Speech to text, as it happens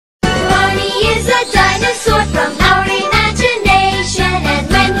dinosaur from our imagination. And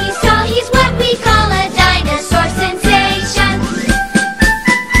when he's tall, he's what we call a dinosaur sensation.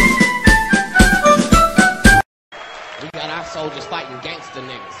 We got our soldiers fighting gangster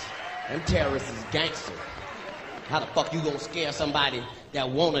niggas. Them terrorists is gangsters. How the fuck you gonna scare somebody that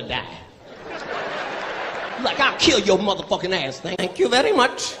wanna die? Like, I'll kill your motherfucking ass. Thank you very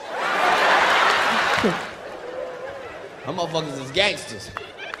much. Them motherfuckers is gangsters.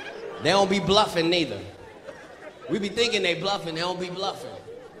 They don't be bluffing neither. We be thinking they bluffing, they don't be bluffing.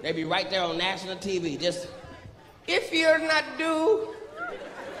 They be right there on national TV, just, if you're not do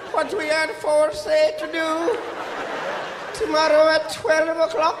what we are say to do, tomorrow at 12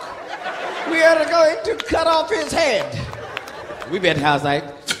 o'clock, we are going to cut off his head. We be at the house like,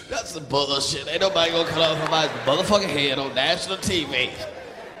 that's some bullshit. Ain't nobody gonna cut off somebody's motherfucking head on national TV.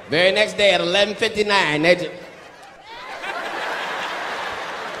 Very next day at 11:59, they just...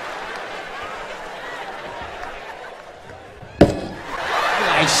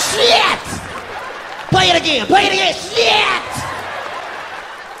 like, shit! Play it again, shit!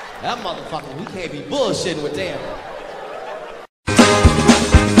 That motherfucker, we can't be bullshitting with them.